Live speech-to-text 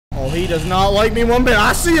Oh, he does not like me one bit.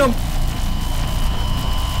 I see him.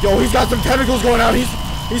 Yo, he's got some tentacles going out. He's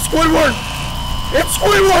Squidward. It's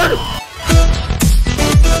Squidward.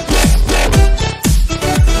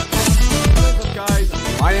 What's up,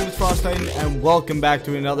 guys? My name is FROSTY, and welcome back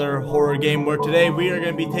to another horror game where today we are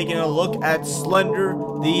going to be taking a look at Slender,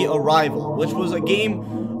 The Arrival, which was a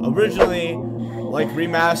game originally like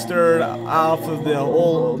remastered off of the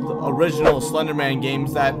old original Slenderman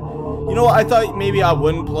games that, you know what, I thought maybe I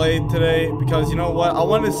wouldn't play today because, you know what, I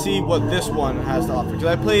wanted to see what this one has to offer because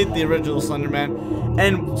I played the original Slenderman,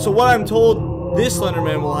 and so what I'm told this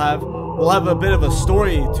Slenderman will have a bit of a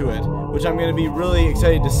story to it, which I'm going to be really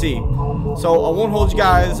excited to see. So I won't hold you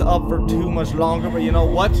guys up for too much longer, but you know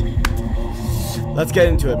what, let's get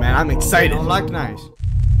into it, man. I'm excited. I'm like nice.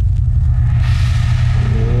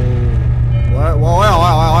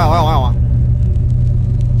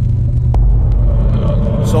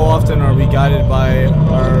 So often are we guided by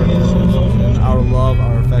our love,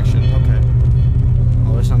 our affection. Okay.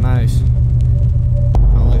 Oh, that's not nice. I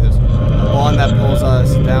don't like this. The bond that pulls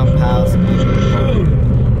us down paths.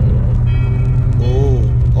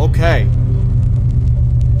 Oh, okay.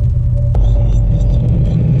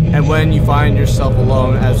 And when you find yourself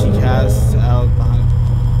alone as he casts out behind,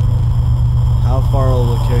 how far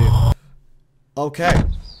will it carry you? Okay.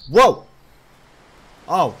 Whoa.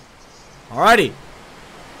 Oh. Alrighty.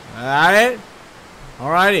 Alright.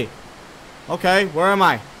 Alrighty. Okay, where am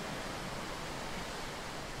I?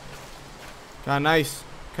 God, nice.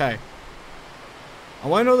 Okay. I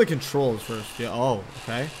want to know the controls first. Yeah. Oh,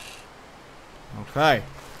 okay. Okay.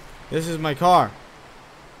 This is my car.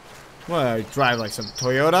 What, I drive like some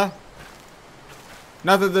Toyota?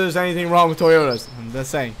 Not that there's anything wrong with Toyotas. I'm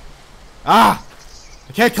just saying. Ah!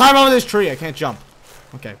 I can't climb over this tree. I can't jump.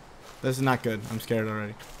 Okay. This is not good. I'm scared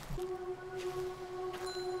already.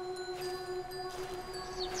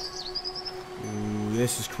 Ooh,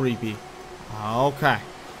 this is creepy. Okay.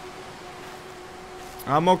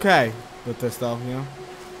 I'm okay with this stuff, you know.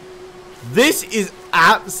 This is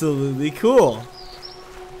absolutely cool.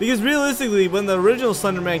 Because realistically, when the original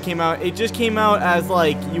Slenderman came out, it just came out as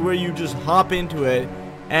like where you just hop into it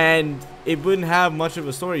and it wouldn't have much of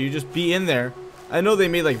a story. You just be in there. I know they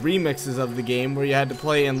made like remixes of the game where you had to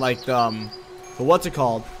play in like the what's it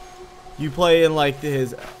called? You play in like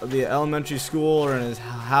the elementary school or in his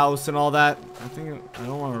house and all that. I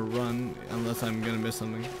don't want to run unless I'm gonna miss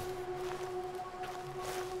something.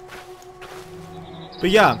 But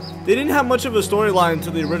yeah, they didn't have much of a storyline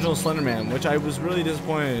to the original Slenderman, which I was really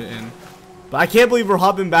disappointed in. But I can't believe we're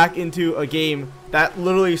hopping back into a game that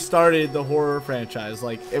literally started the horror franchise.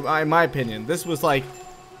 Like, in my opinion, this was like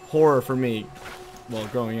horror for me, well,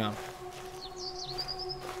 growing up.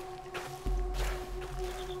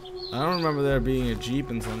 I don't remember there being a Jeep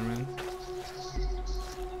in Slenderman.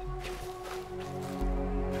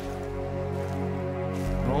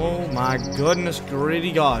 Oh my goodness,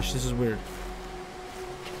 gritty gosh, this is weird.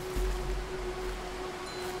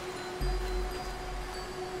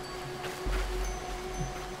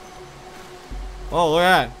 Oh, look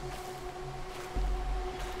at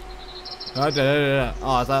that.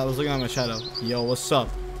 Oh, I thought I was looking at my shadow. Yo, what's up?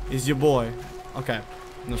 It's your boy. Okay,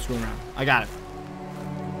 no screwing around. I got it.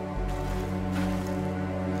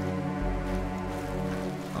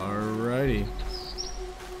 Alrighty.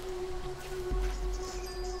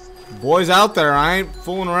 Boys out there, I ain't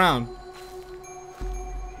fooling around.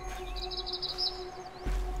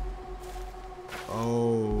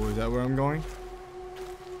 Oh, is that where I'm going?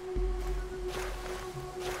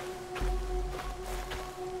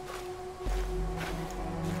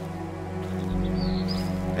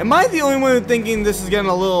 Am I the only one thinking this is getting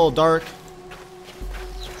a little dark?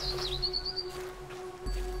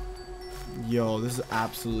 Yo, this is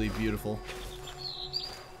absolutely beautiful.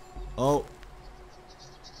 Oh.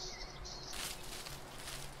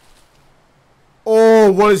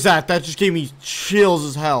 Oh, what is that? That just gave me chills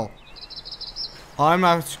as hell. Oh, I'm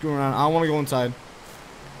not screwing around. I want to go inside.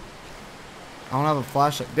 I don't have a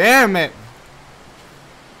flashlight. Damn it!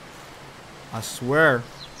 I swear.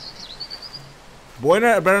 Boy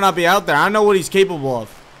better not be out there. I know what he's capable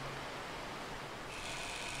of.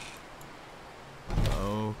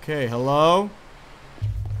 Okay, hello?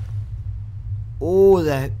 Oh,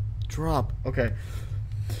 that drop. Okay.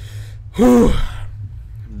 Whew.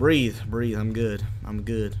 Breathe, breathe. I'm good. I'm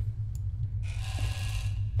good.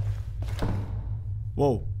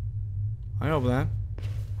 Whoa. I open that.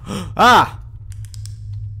 Ah!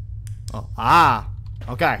 Oh, ah!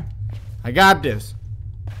 Okay. I got this.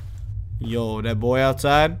 Yo, that boy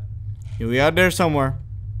outside? Yo, we out there somewhere.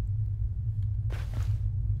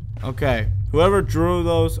 Okay. Whoever drew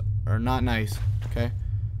those are not nice. Okay.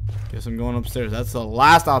 Guess I'm going upstairs. That's the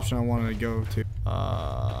last option I wanted to go to.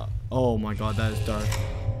 Oh my god, that is dark.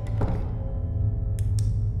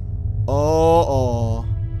 Oh.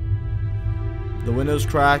 The window's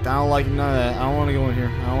cracked. I don't like none of that. I don't want to go in here.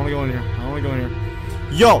 I don't want to go in here. I don't want to go in here.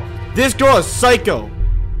 Yo, this girl is psycho.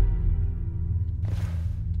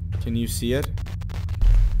 Can you see it?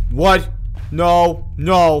 What? No.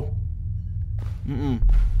 No.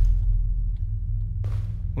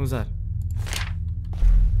 What was that?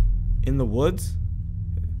 In the woods?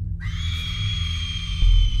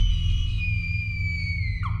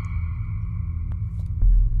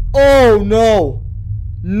 Oh no!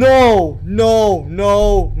 No! No!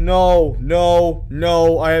 No! No! No!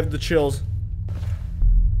 No! I have the chills.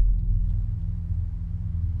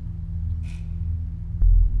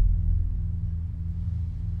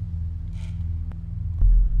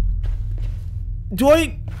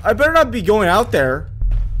 I better not be going out there.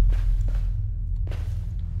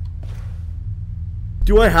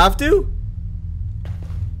 Do I have to?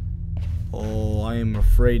 Oh, I am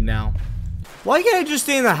afraid now. Why can't I just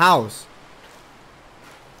stay in the house?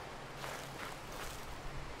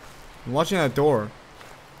 I'm watching that door.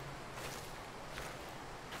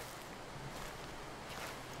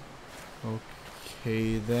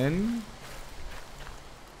 Okay then.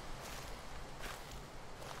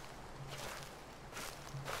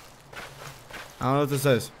 I don't know what this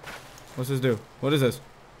says. What's this do? What is this?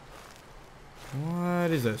 What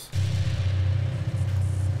is this?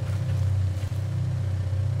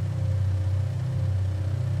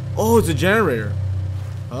 Oh, it's a generator.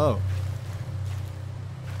 Oh.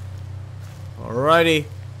 Alrighty.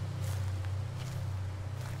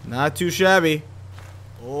 Not too shabby.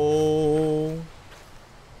 Oh.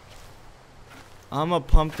 I'm gonna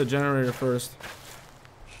pump the generator first.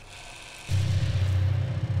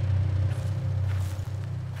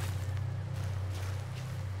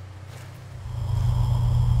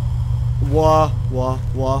 Wah, wah,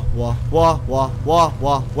 wah, wah, wah, wah, wah,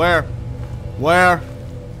 wah. Where? Where?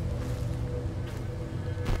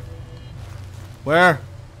 Where?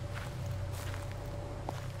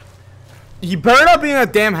 You better not be in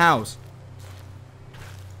that damn house.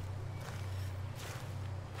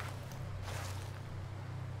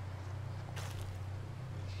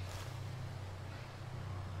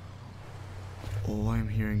 Oh, I'm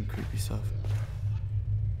hearing creepy stuff.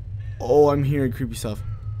 Oh, I'm hearing creepy stuff.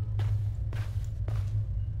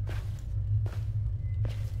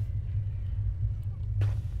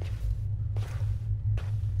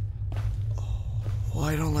 Oh,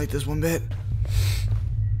 I don't like this one bit.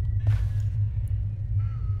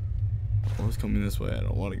 Oh, it's coming this way. I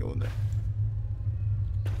don't want to go in there.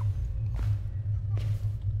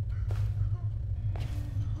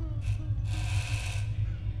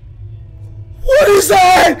 What is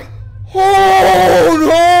that?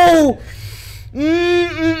 Oh no!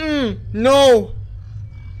 No.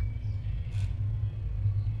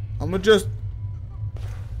 I'ma just.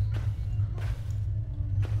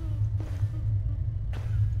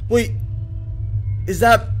 Wait, is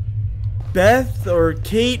that Beth or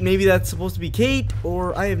Kate? Maybe that's supposed to be Kate,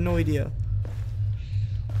 or I have no idea.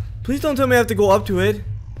 Please don't tell me I have to go up to it.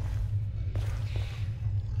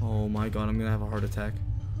 Oh my god, I'm gonna have a heart attack.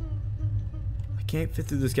 I can't fit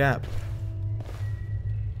through this gap.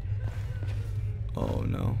 Oh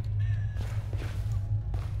no.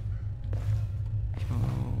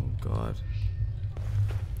 Oh god.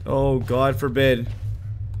 Oh god forbid.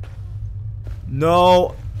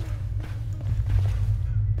 No.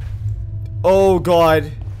 Oh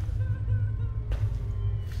god.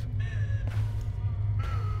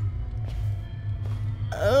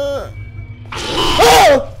 Oh!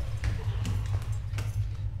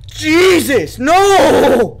 Jesus,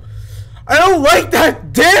 no! I don't like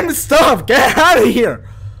that damn stuff. Get out of here.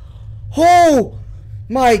 Oh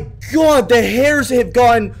my god, the hairs have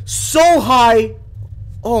gone so high.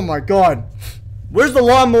 Oh my god. Where's the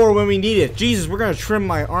lawnmower when we need it? Jesus, we're gonna trim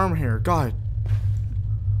my arm hair. God.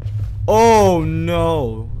 Oh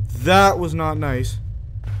no, that was not nice.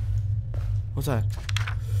 What's that?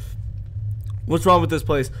 What's wrong with this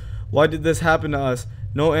place? Why did this happen to us?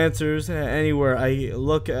 No answers anywhere. I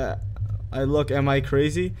look, am I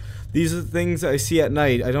crazy? These are the things I see at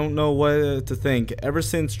night. I don't know what to think. Ever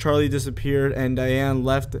since Charlie disappeared and Diane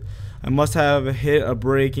left, I must have hit a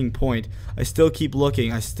breaking point. I still keep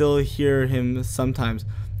looking. I still hear him sometimes.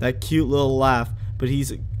 That cute little laugh, but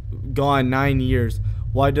he's gone 9 years.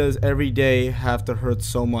 Why does every day have to hurt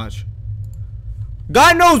so much?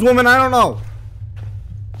 God knows, woman, I don't know.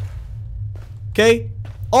 Okay?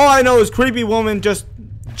 All I know is creepy woman just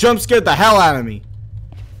jump scared the hell out of me.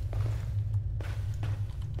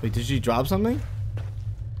 Wait, did she drop something?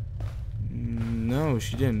 No,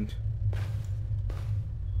 she didn't.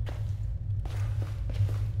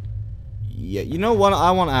 Yeah, you know what?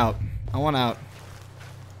 I want out. I want out.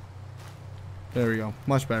 There we go.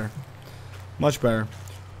 Much better. Much better.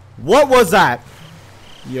 What was that?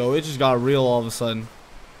 Yo, it just got real all of a sudden.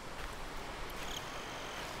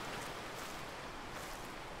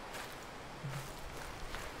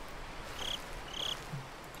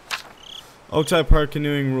 Oakside Park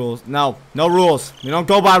canoeing rules. No, no rules. We don't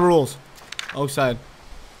go by rules. Oakside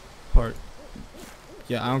Park.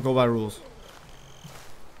 Yeah, I don't go by rules.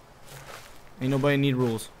 Ain't nobody need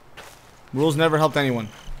rules. Rules never helped anyone.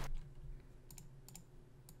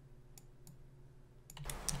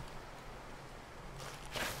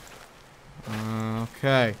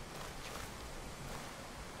 Okay.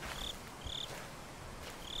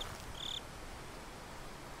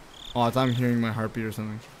 Oh, I thought I'm hearing my heartbeat or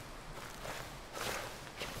something.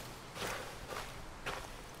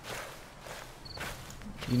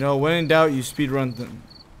 You know, when in doubt, you speedrun them.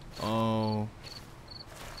 Oh.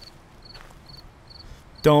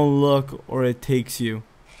 Don't look or it takes you.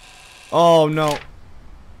 Oh, no.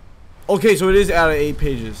 Okay, so it is out of 8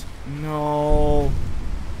 pages. No.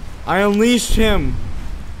 I unleashed him.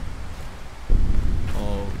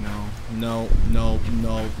 Oh, no. No, no,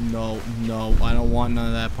 no, no, no. I don't want none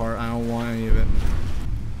of that part. I don't want any of it.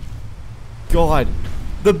 God.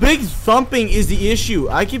 The big thumping is the issue.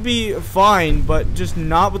 I could be fine, but just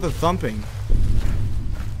not with the thumping.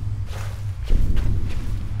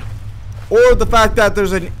 Or the fact that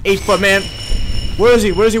there's an 8-foot man. Where is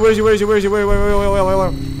he? Where is he? Where is he? Where is he? Where is he?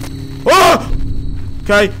 Wait. Ah!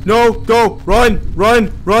 Okay, no, go, run,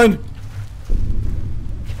 run, run.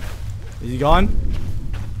 Is he gone?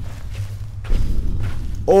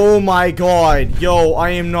 Oh my god. Yo,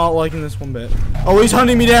 I am not liking this one bit. Oh, he's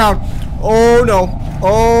hunting me down. Oh no.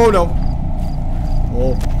 Oh no.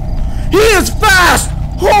 Oh. He is fast!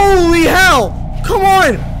 Holy hell! Come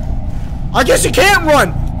on! I guess you can't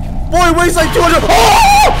run! Boy, he weighs like 200.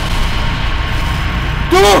 Oh!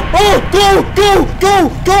 Go! Oh! Go! Go! Go!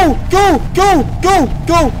 Go! Go! Go! Go!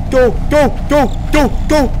 Go! Go! Go! Go! Go!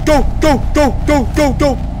 Go! Go! Go! Go! Go! Go!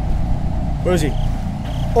 Go! Where is he?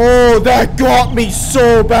 Oh, that got me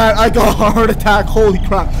so bad. I got a heart attack. Holy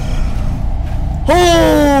crap.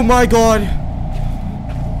 Oh my god.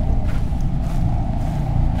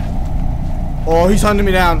 Oh, he's hunting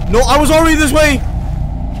me down. No, I was already this way.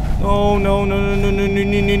 No, no, no, no, no, no, no,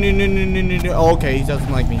 no, no, no, no, no, no, no. Okay, he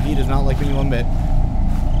doesn't like me. He does not like me one bit.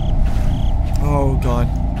 Oh god.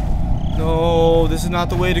 No, this is not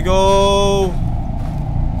the way to go.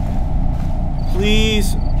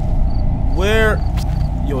 Please. Where?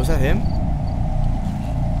 Yo, is that him?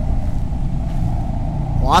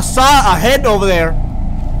 Well, I saw a head over there.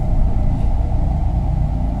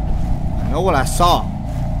 I know what I saw.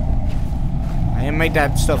 I didn't make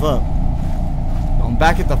that stuff up. I'm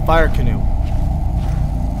back at the fire canoe.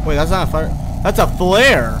 Wait, that's not a fire. That's a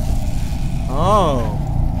flare. Oh.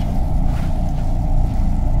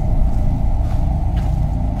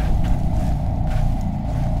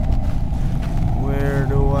 Where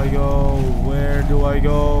do I go? Where do I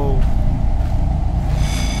go?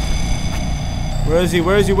 Where is he?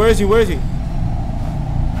 Where is he? Where is he? Where is he?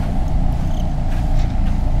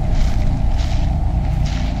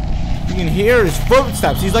 You can hear his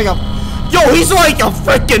footsteps. He's like a... Yo, he's like a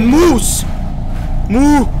freaking moose.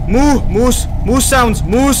 Moo, moo, moose. Moose sounds.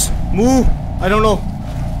 Moose, moo. I don't know.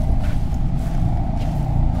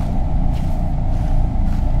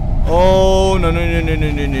 Oh, no, no, no, no,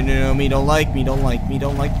 no, no, no, no. Me don't like, me don't like, me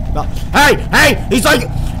don't like. No. Hey, hey, he's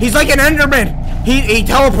like an Enderman. He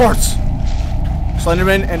teleports.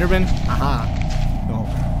 Slenderman, Enderman. Aha. No.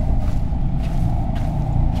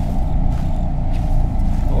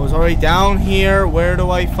 Oh, it's already down here. Where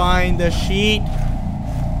do I find the sheet?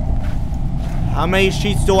 How many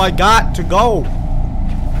sheets do I got to go?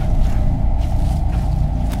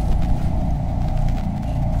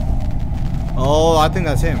 Oh, I think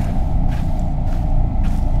that's him.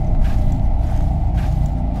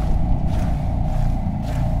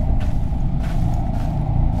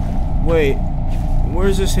 Wait. Where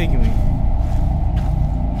is this taking me?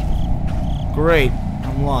 Great.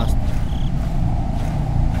 I'm lost.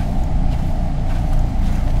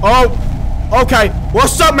 Oh! Okay.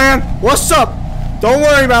 What's up, man? What's up? Don't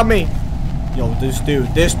worry about me. Yo, this dude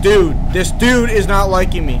is not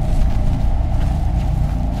liking me.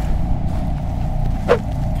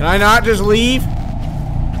 Can I not just leave?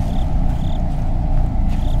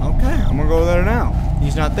 Okay, I'm gonna go there now.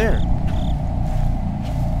 He's not there.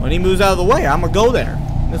 When he moves out of the way, I'm gonna go there.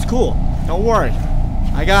 That's cool. Don't worry.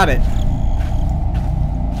 I got it.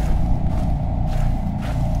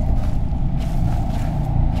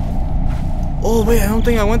 Oh, wait, I don't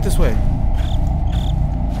think I went this way.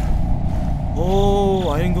 Oh,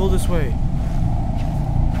 I didn't go this way.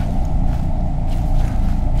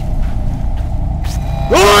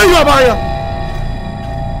 Oh, Maria!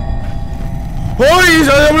 Oh,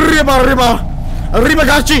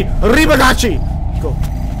 arriba, gachi. Go.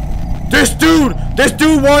 This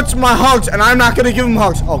dude wants my hugs, and I'm not gonna give him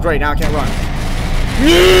hugs. Oh, great, now I can't run.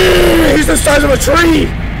 Yeah, he's the size of a tree.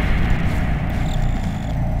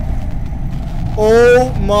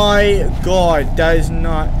 Oh my god, that is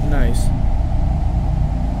not nice.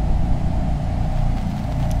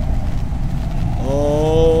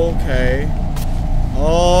 Okay.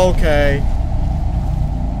 Okay.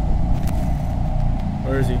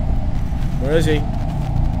 Where is he? Where is he?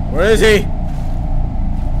 Where is he?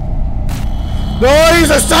 No, he's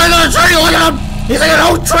the size of a tree! Look at him! He's like an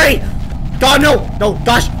oak tree! God, no! No,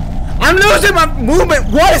 gosh! I'm losing my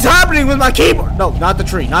movement! What is happening with my keyboard? No, not the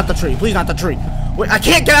tree. Not the tree. Please, not the tree. Wait, I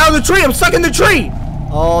can't get out of the tree! I'm stuck in the tree!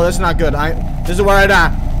 Oh, that's not good. This is where I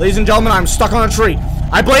die. Ladies and gentlemen, I'm stuck on a tree.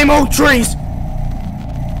 I blame oak trees!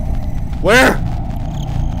 Where?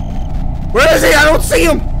 Where is he? I don't see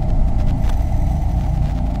him!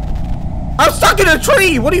 I'm stuck in a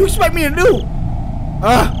tree! What do you expect me to do?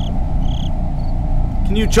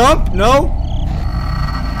 Can you jump? No?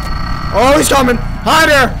 Oh, he's coming! Hi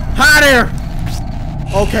there! Hi there!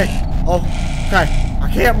 Okay. Oh, okay. I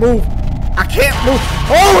can't move. I can't move.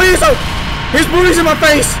 Oh, his booty's in my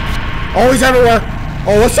face! Oh, he's everywhere.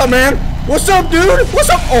 Oh, what's up, man? What's up, dude? What's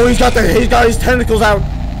up? Oh, he's got his tentacles out.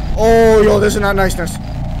 Oh, yo, this is not niceness.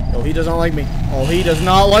 Yo, he doesn't like me. Oh, he does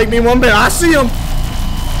not like me one bit. I see him.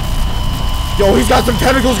 Yo, he's got some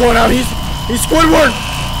tentacles going out. He's Squidward.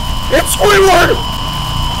 It's Squidward.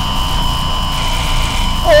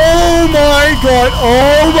 Oh my god.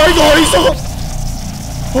 Oh my god. He's so.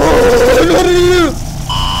 Oh.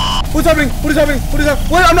 What's happening? What is happening? What is happening?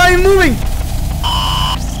 What? I'm not even moving.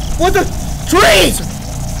 What the? Trees.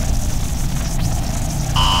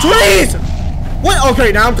 Trees. What?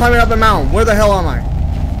 Okay, now I'm climbing up the mountain. Where the hell am I?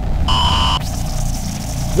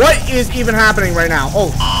 What is even happening right now?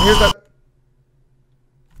 Oh, here's the...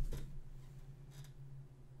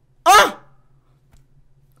 Ah!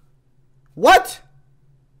 What?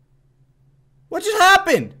 What just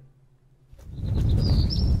happened?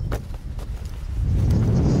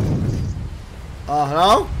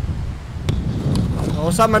 Hello? Yo,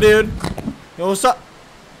 what's up, my dude? Yo, what's up?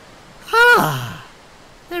 Ah,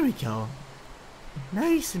 there we go.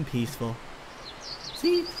 Nice and peaceful.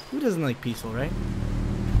 See? Who doesn't like peaceful, right?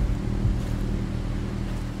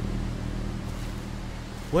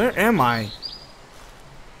 Where am I?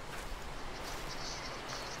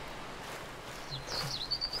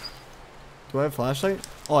 Do I have a flashlight?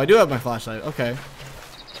 Oh, I do have my flashlight. Okay.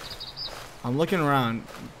 I'm looking around.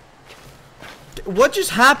 What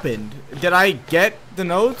just happened? Did I get the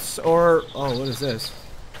notes? Or... Oh, what is this?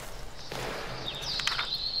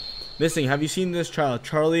 Missing. Have you seen this child?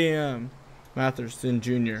 Charlie Matherson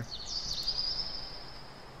Jr.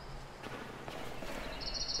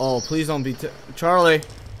 Oh, please don't be Charlie.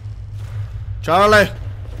 Charlie.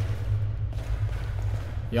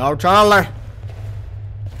 Yo, Charlie.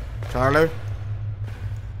 Charlie.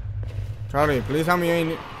 Charlie, please tell me you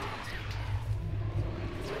ain't...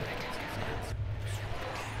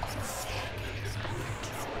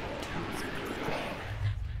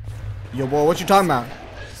 Yo, boy, what you talking about?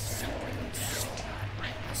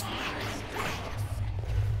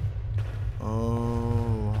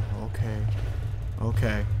 Oh, okay.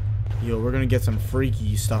 Okay. Yo, we're gonna get some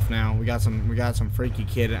freaky stuff now. We got some freaky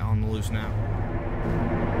kid on the loose now.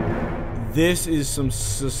 This is some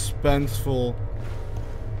suspenseful.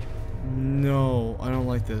 No, I don't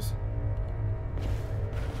like this.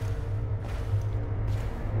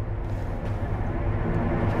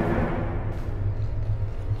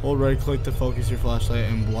 Hold right click to focus your flashlight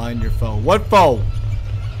and blind your foe. What foe?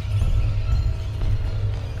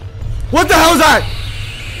 What the hell is that?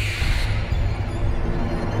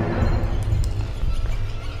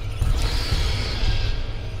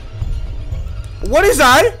 What is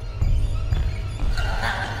that?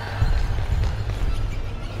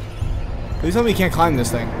 Please tell me you can't climb this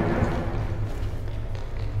thing.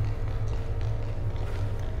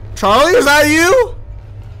 Charlie, is that you?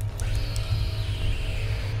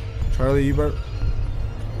 Charlie, you better...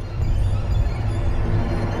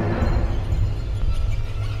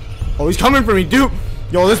 Oh, he's coming for me, dude.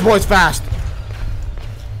 Yo, this boy's fast.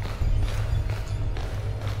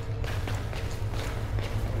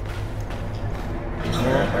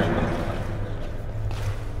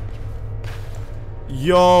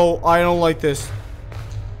 Yo, I don't like this.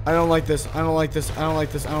 I don't like this. I don't like this. I don't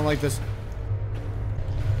like this. I don't like this.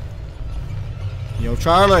 Yo,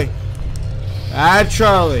 Charlie. Bad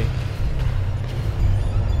Charlie.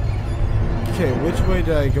 Okay, which way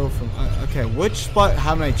did I go from? Okay, which spot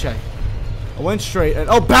haven't I checked? I went straight and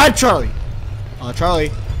oh, bad Charlie.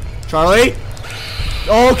 Charlie. Charlie.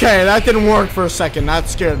 Okay, that didn't work for a second. That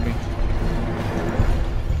scared me.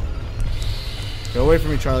 Get away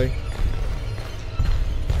from me, Charlie.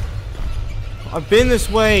 I've been this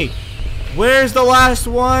way. Where's the last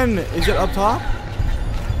one? Is it up top?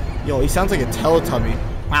 Yo, he sounds like a Teletubby.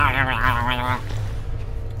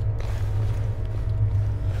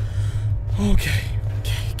 Okay.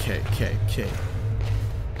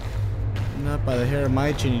 Not by the hair of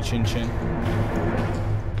my chinny chin chin.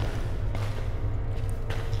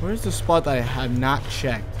 Where's the spot that I have not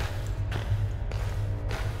checked?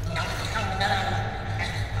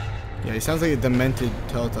 Yeah, he sounds like a demented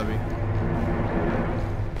Teletubby.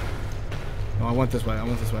 No, I went this way.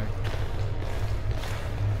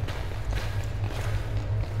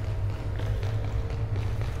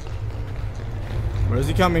 Where is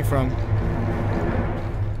he coming from?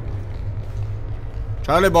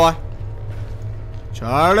 Charlie boy.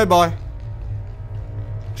 Charlie boy.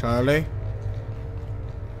 Charlie.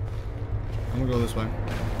 I'm gonna go this way.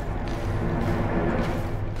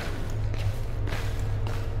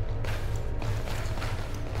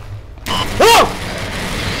 Oh!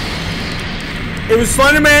 It was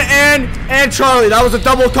Slenderman and Charlie. That was a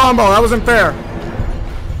double combo. That wasn't fair.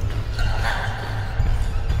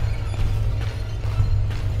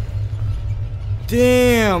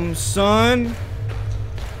 Damn, son.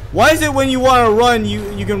 Why is it when you want to run,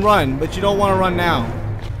 you can run, but you don't want to run now?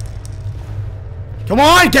 Come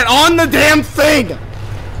on, get on the damn thing!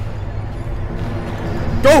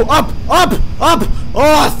 Go, up!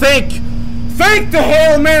 Oh, thank the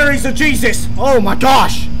Hail Marys of Jesus! Oh my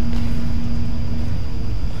gosh!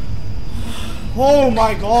 Oh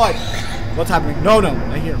my god! What's happening? No,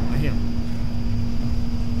 I hear him.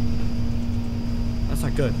 That's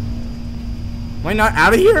not good. Am I not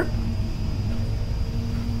out of here?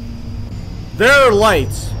 There are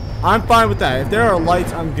lights. I'm fine with that. If there are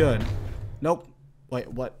lights, I'm good. Nope. Wait,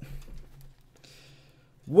 what?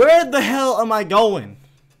 Where the hell am I going?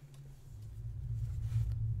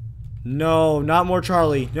 No, not more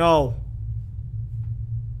Charlie. No.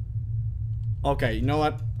 Okay, you know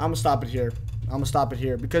what? I'm gonna stop it here.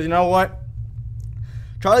 Because you know what?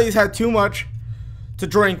 Charlie's had too much to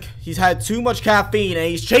drink. He's had too much caffeine, and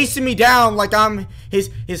he's chasing me down like I'm his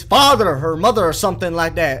father or her mother or something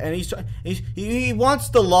like that. And he wants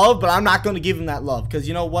the love, but I'm not going to give him that love because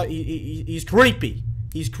you know what? He's creepy.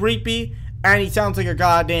 He's creepy, and he sounds like a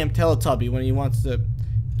goddamn Teletubby when he wants to.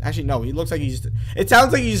 Actually, no. He looks like he's. It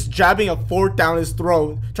sounds like he's jabbing a fork down his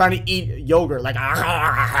throat, trying to eat yogurt. Like,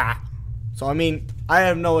 so I mean, I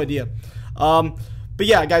have no idea. But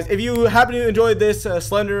yeah, guys, if you happen to enjoy this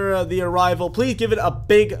Slender the Arrival, please give it a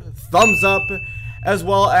big thumbs up, as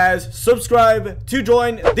well as subscribe to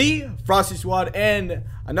join the Frosty Squad. And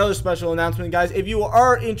another special announcement, guys, if you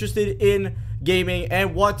are interested in gaming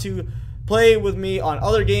and want to play with me on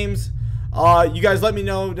other games, you guys let me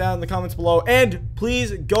know down in the comments below. And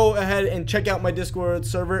please go ahead and check out my Discord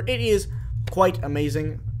server. It is quite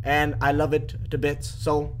amazing, and I love it to bits.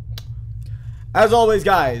 So, as always,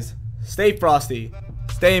 guys, stay frosty.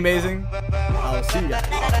 Stay amazing. I'll see you guys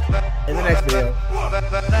in the next video.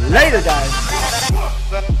 Later, guys.